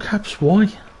bottle caps. Why?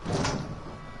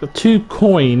 Got 2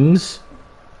 coins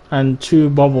and 2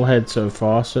 bobbleheads so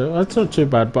far, so that's not too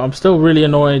bad. But I'm still really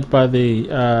annoyed by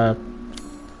the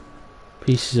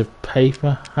pieces of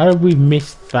paper. How did we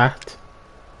miss that?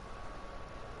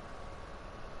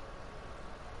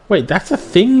 Wait, that's a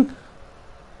thing?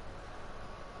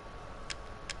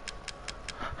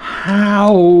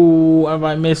 How have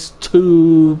I missed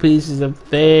 2 pieces of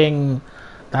thing?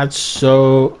 That's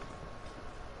so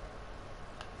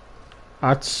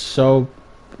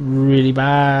really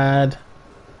bad.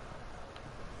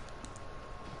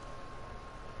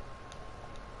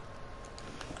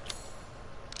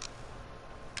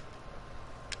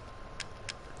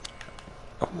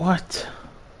 What?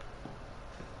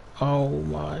 Oh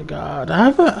my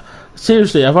god.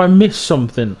 Seriously, have I missed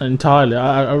something entirely?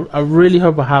 I really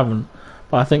hope I haven't,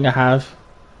 but I think I have.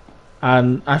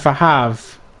 And if I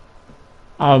have,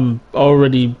 I'm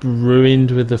already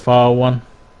ruined with the file one.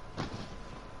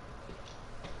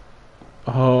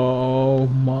 Oh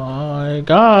my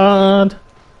god.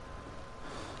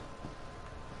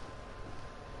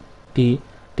 The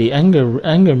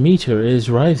anger meter is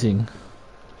rising.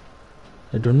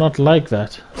 I do not like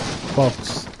that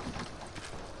box.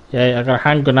 Yeah, I got a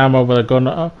handgun ammo with a gun,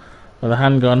 with a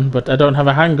handgun, but I don't have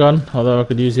a handgun. Although I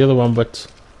could use the other one, but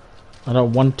I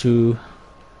don't want to.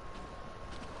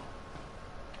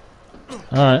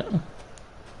 All right,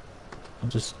 I'll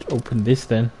just open this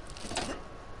then.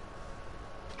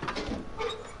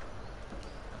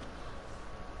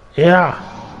 Yeah.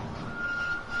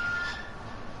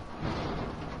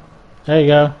 There you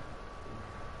go.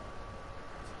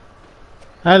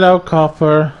 Hello,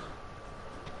 copper.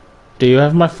 Do you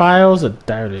have my files? I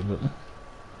doubt it, but...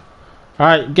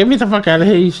 Alright, get me the fuck out of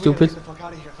here, you stupid. Get the fuck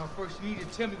out of here. First, you need to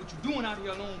tell me what you're doing out here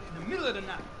alone in the middle of the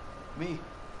night. Me?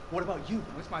 What about you?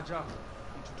 What's my job?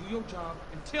 You to do your job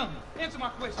and tell me. Answer my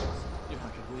questions. You're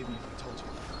not gonna believe me if I told you.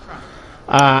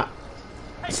 Try.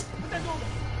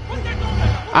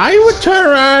 I would turn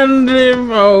around him.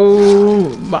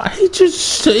 Oh, but he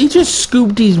just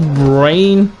scooped his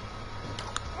brain.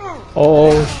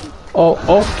 Oh,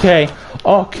 okay.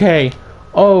 Oh,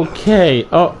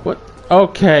 what?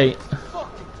 Okay.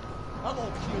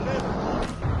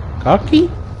 Cocky?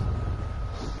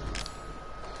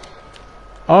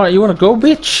 Alright, you wanna go,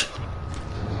 bitch?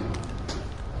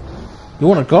 You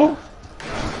wanna go?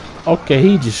 Okay,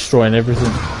 he's destroying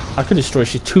everything. I can destroy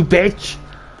shit too, bitch.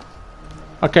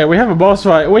 Okay, we have a boss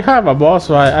fight.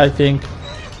 I think.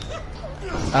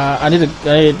 Am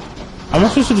I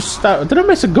supposed to just start? Did I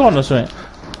miss a gun or something?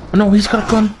 Oh, no, he's got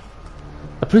a gun.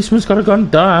 The policeman's got a gun.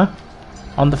 Duh.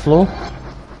 On the floor.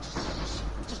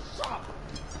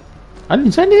 I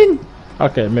didn't say anything.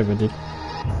 Okay, maybe I did.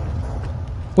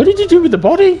 What did you do with the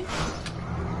body?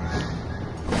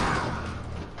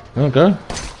 There we go.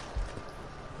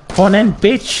 Come on then,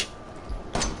 bitch.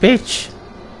 Bitch.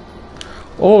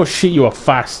 Oh shit, you are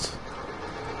fast.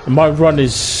 My run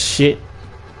is shit.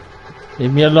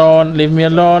 Leave me alone, leave me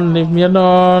alone, leave me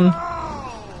alone.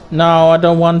 No, I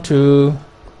don't want to.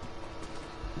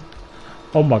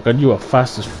 Oh my god, you are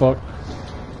fast as fuck.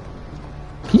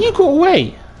 Can you go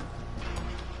away?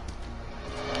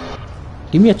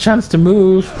 Give me a chance to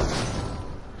move.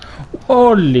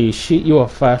 Holy shit, you are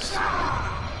fast.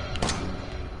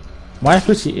 My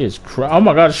accuracy is crap. Oh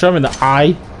my god, show me the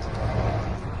eye.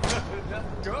 That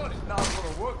gun is not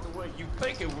gonna work the way you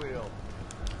think it will.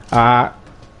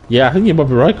 Yeah, I think you might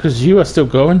be right, because you are still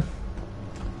going.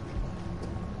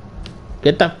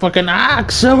 Get that fucking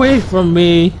axe away from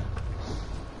me.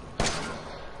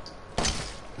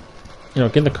 You know,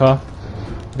 get in the car.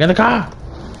 Get in the car.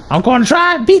 I'm going to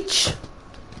try, bitch.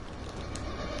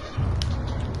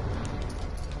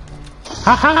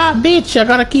 Haha, bitch, I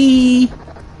got a key.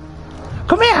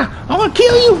 Come here, I'm gonna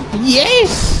kill you.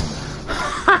 Yes.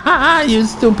 Haha, you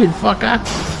stupid fucker.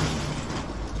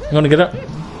 You wanna get up?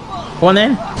 Come on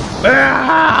then.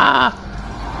 Ah!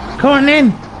 Come on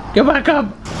then. Get back up.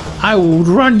 I will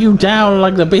run you down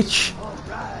like the bitch.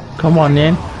 Come on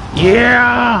then.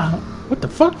 Yeah. What the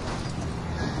fuck?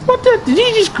 What the? Did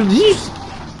he just?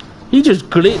 He just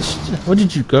glitched. Where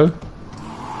did you go?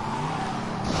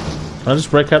 I'll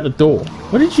just break out the door.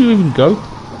 Where did you even go?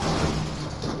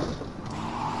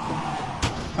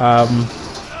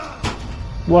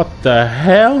 What the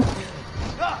hell?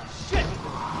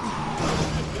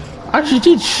 I actually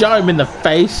did shot him in the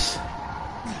face.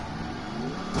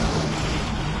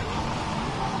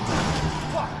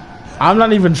 I'm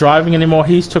not even driving anymore.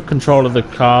 He's took control of the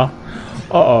car.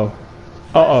 Uh-oh.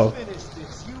 Uh-oh.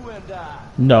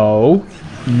 No.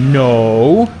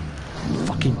 No.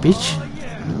 Fucking bitch.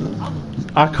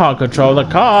 I can't control the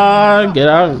car. Get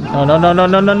out. No, no, no, no,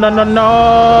 no, no, no, no,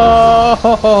 no.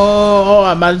 Oh,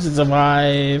 I managed to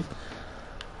survive.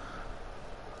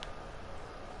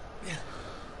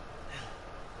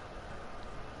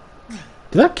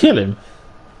 Did that kill him?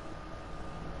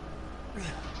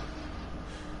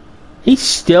 He's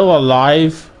still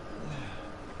alive.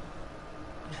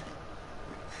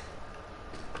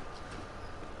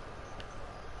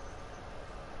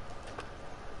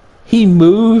 He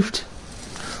moved.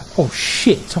 Oh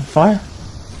shit, it's on fire.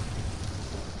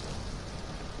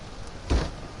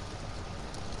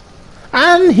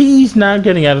 And he's now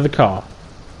getting out of the car.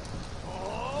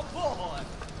 Oh boy!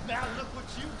 Now look what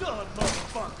you've done,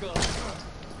 motherfucker!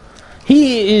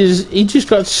 He just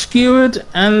got skewered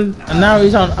and now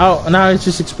he's on. Oh, now it's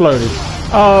just exploded.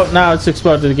 Oh, now it's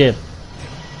exploded again.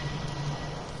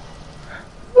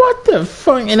 What the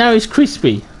fuck? And now he's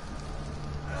crispy.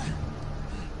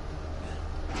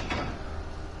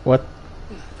 What?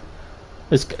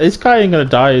 This guy ain't gonna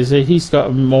die, is he? He's got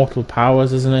immortal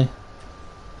powers, isn't he?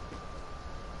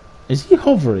 Is he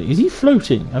hovering? Is he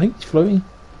floating? I think he's floating.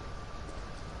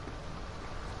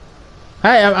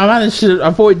 Hey, I managed to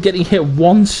avoid getting hit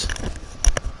once.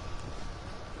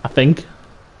 I think.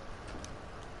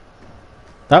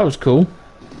 That was cool.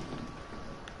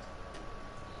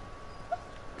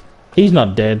 He's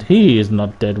not dead. He is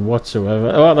not dead whatsoever.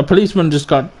 Well, the policeman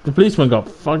got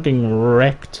fucking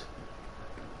wrecked.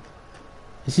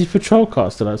 Is his patrol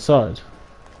car still outside?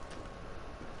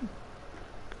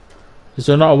 Is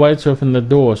there not a way to open the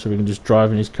door so we can just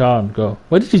drive in his car and go?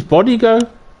 Where did his body go?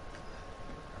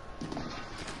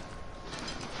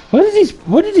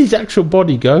 Where did his actual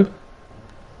body go?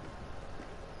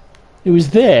 It was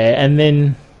there and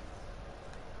then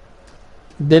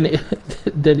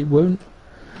it won't.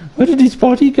 Where did his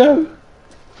body go?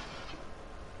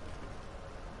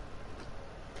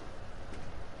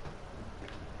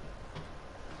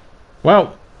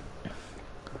 Well,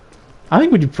 I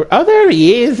think we did. Oh, there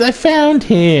he is! I found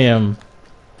him.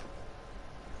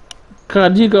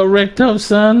 God, you got wrecked up,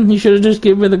 son. You should have just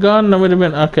given me the gun. I would have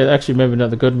been okay. Actually, maybe not.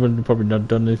 The gun would have probably not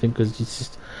done anything because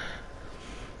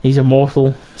he's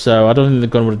immortal. So I don't think the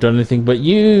gun would have done anything. But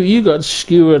you got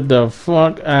skewered the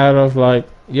fuck out of, like,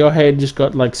 your head just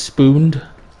got like spooned.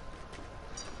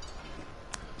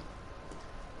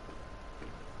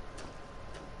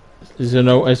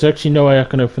 There's actually no way I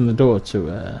can open the door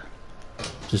to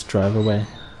just drive away.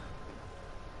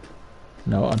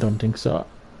 No, I don't think so.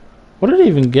 What did I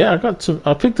even get?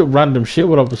 I picked up random shit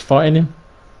while I was fighting him.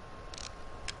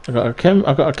 I got a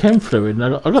chem fluid,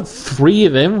 and I got 3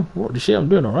 of them. What the shit? I'm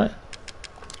doing all right.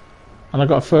 And I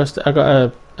got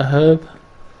a herb.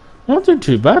 I'm not doing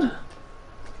too bad.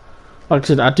 Like I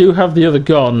said, I do have the other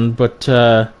gun, but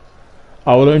I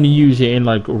will only use it in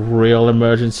like real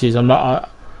emergencies. I'm not.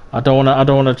 I don't wanna. I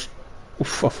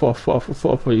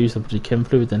thought I used the chem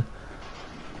fluid then.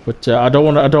 But I don't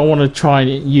want to try and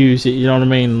use it. You know what I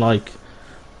mean? Like,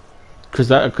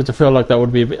 because I feel like that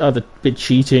would be a bit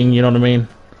cheating. You know what I mean?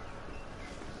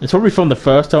 It's probably from the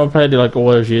first time I played it, like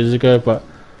all those years ago. But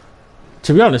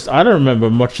to be honest, I don't remember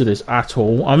much of this at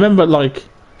all. I remember like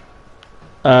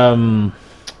I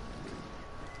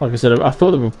said, I thought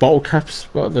they were bottle caps,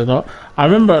 but they're not. I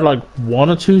remember like 1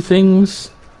 or 2 things.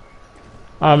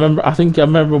 I remember at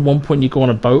one point you go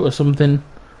on a boat or something.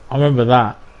 I remember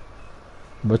that.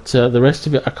 But the rest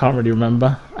of it, I can't really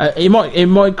remember. It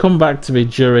might come back to me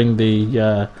during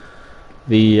the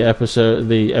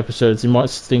episodes.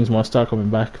 Things might start coming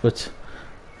back. But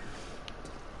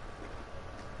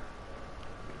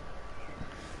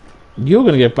you're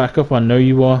gonna get back up. I know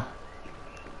you are.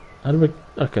 How do we?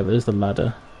 Okay, there's the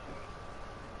ladder.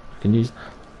 I can use.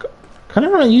 Can I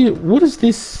run you? What is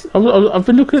this? I've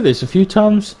been looking at this a few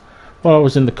times while I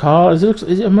was in the car. Is it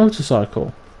a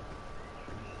motorcycle?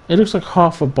 It looks like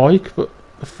half a bike, but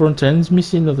the front end's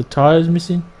missing, or the tire's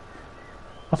missing.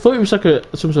 I thought it was like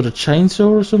some sort of chainsaw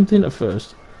or something at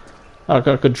first. Like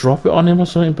I could drop it on him or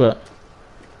something, but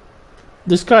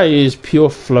this guy is pure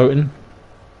floating.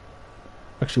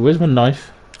 Actually, where's my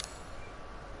knife?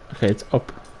 Okay, it's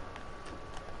up.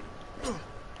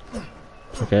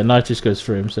 Okay, a knife just goes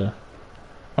through him, so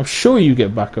I'm sure you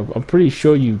get back up. I'm pretty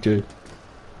sure you do.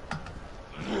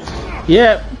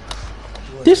 Yeah.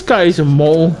 This guy is a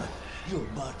mole. You're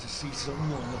about to see some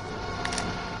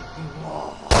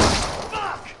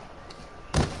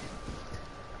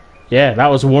Yeah, that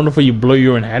was wonderful. You blew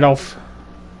your own head off.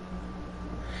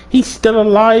 He's still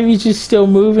alive. He's just still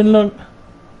moving. Look.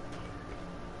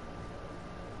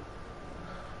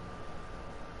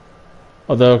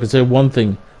 Although I can say one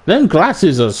thing: them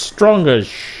glasses are strong as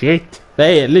shit.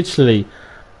 They literally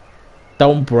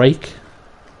don't break.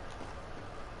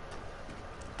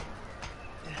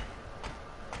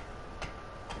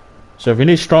 So if you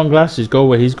need strong glasses, go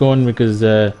where he's going, because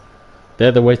they're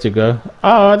the way to go.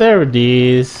 Oh, there it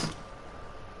is.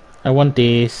 I want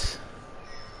this.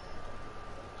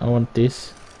 I want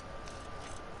this.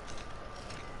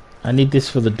 I need this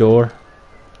for the door.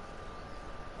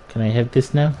 Can I have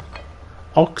this now?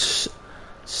 Ox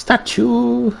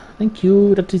statue. Thank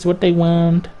you. That is what I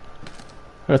want.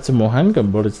 I got some more handgun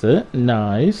bullets there.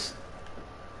 Nice.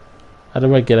 How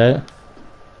do I get out?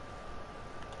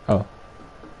 Oh.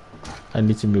 I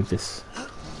need to move this.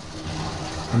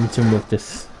 I need to move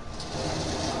this.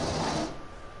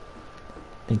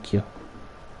 Thank you.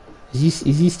 Is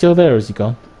he still there, or is he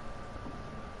gone?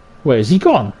 Wait, is he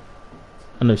gone?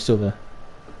 I know he's still there.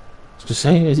 I was just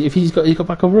saying, if he got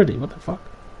back already. What the fuck?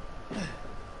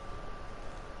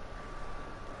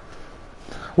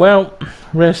 Well,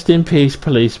 rest in peace,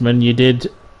 policeman. You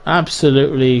did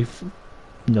absolutely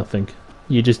nothing.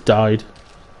 You just died.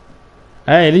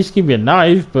 Hey, at least give me a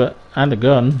knife, and a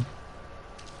gun.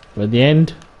 But at the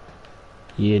end,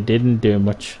 you didn't do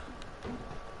much.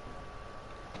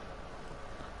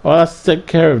 Well, let's take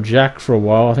care of Jack for a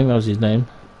while. I think that was his name.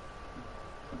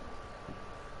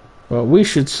 Well, we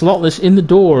should slot this in the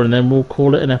door, and then we'll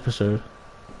call it an episode.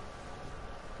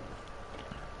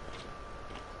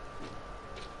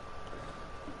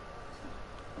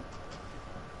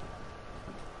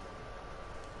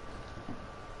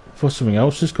 For something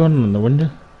else is going on in the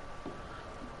window.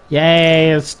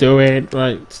 Yay, let's do it.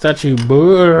 Right, statue,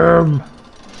 boom.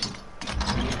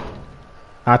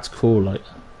 That's cool, like.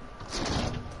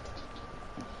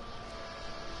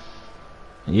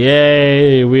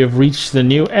 Yay, we have reached the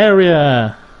new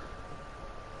area.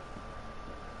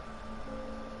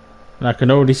 And I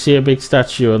can already see a big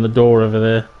statue on the door over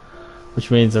there,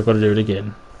 which means I've got to do it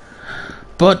again.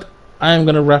 But I am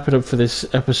going to wrap it up for this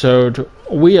episode.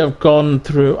 We have gone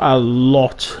through a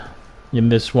lot in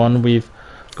this one. We've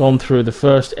gone through the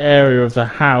first area of the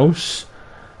house.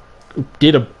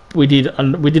 Did a we did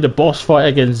a boss fight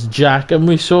against Jack, and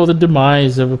we saw the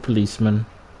demise of a policeman.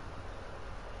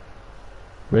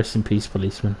 Rest in peace,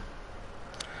 policeman.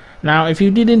 Now, if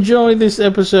you did enjoy this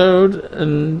episode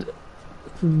and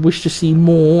wish to see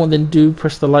more, then do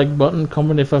press the like button,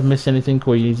 comment if I've missed anything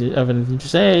or you have anything to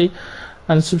say,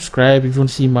 and subscribe if you want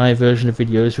to see my version of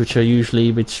videos, which are usually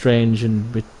a bit strange and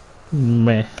a bit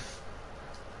meh.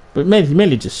 But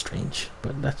mainly just strange,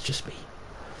 but that's just me.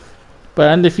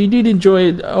 And if you did enjoy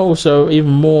it also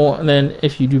even more, then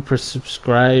if you do press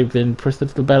subscribe, then press the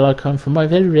little bell icon for my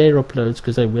very rare uploads,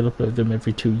 because I will upload them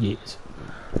every 2 years.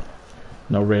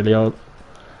 Not really, I'll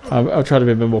try to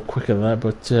be a bit more quicker than that,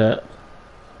 but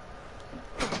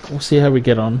we'll see how we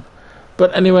get on.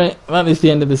 But anyway, that is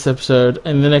the end of this episode.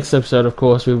 In the next episode, of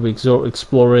course, we'll be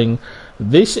exploring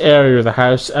this area of the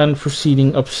house and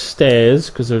proceeding upstairs,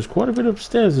 because there's quite a bit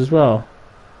upstairs as well.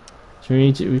 So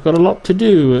we've got a lot to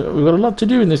do. We've got a lot to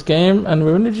do in this game, and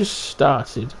we've only just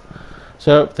started.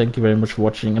 So, thank you very much for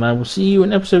watching, and I will see you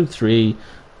in episode 3,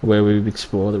 where we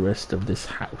explore the rest of this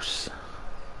house.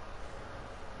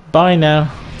 Bye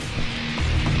now.